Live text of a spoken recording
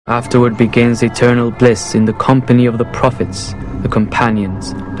Afterward begins eternal bliss in the company of the prophets, the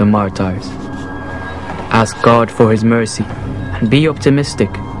companions, the martyrs. Ask God for his mercy and be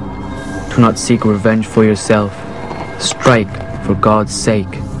optimistic. Do not seek revenge for yourself. Strike for God's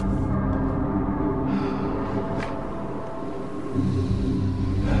sake.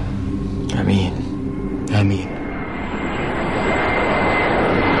 Ameen. Ameen.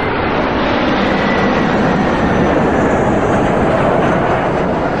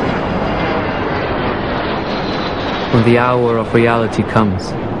 When the hour of reality comes,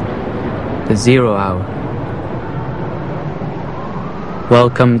 the 0 hour,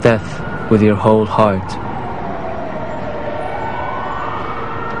 welcome death with your whole heart.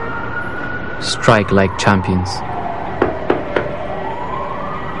 Strike like champions.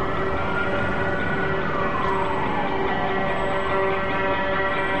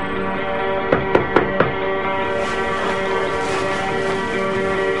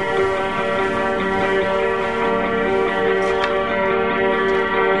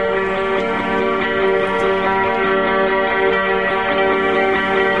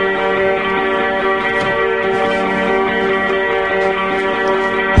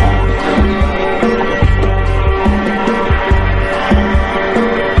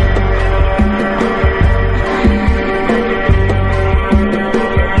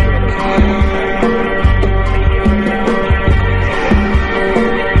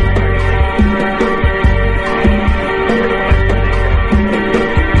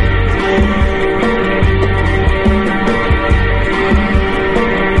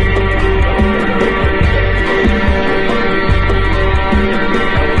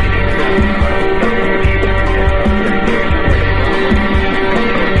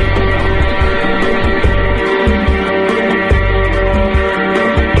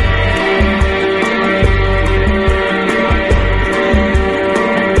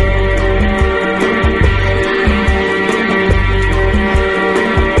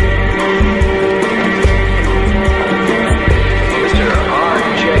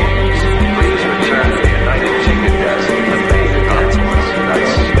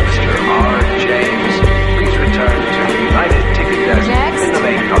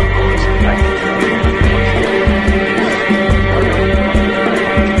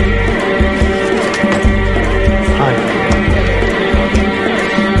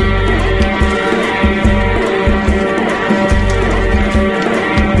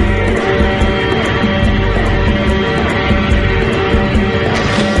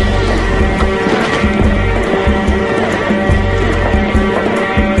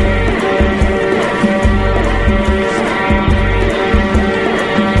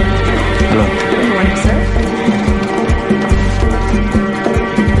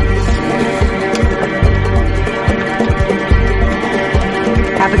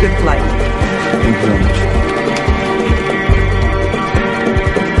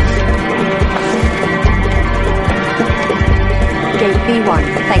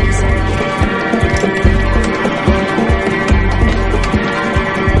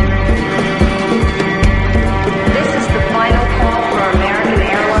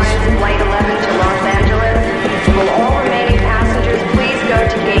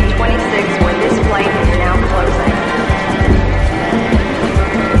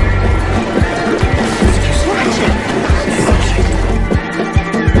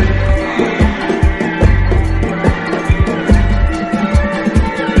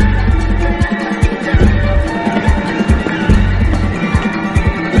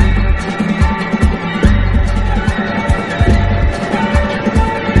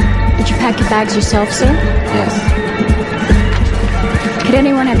 Bags yourself, sir? Yes. Could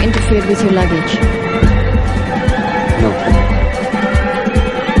anyone have interfered with your luggage? No.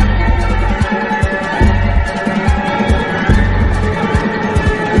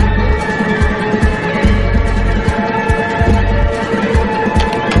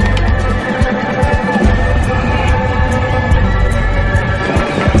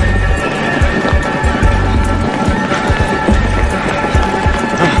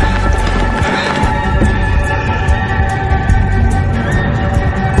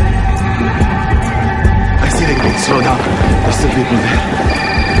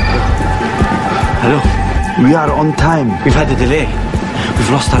 Hello. We are on time. We've had a delay. We've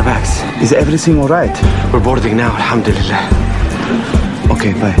lost our bags. Is everything all right? We're boarding now, alhamdulillah.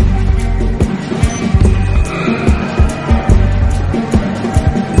 Okay, bye.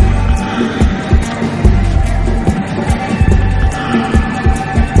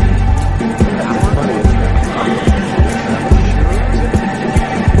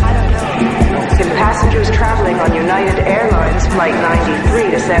 Passengers traveling on United Airlines Flight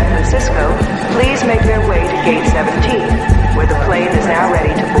 93 to San San Francisco, please make their way to Gate 17, where the plane is now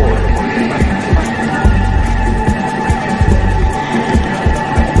ready to board.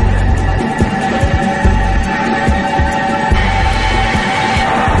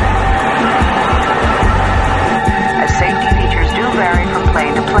 As safety features do vary from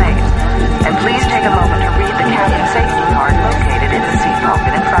plane to plane, and please take a moment to read the cabin safety card located in the seat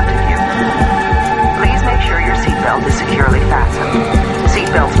pocket in front of you. Please make sure your seatbelt is securely fastened.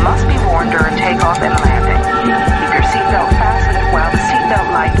 Seatbelts must be worn during takeoff and landing. Keep your seatbelt fastened while the seatbelt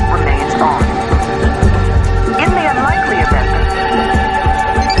light remains on. In the unlikely event that...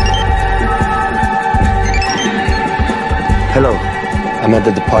 Hello. I'm at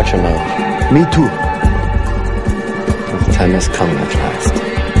the departure lounge. Me too. The time has come at last.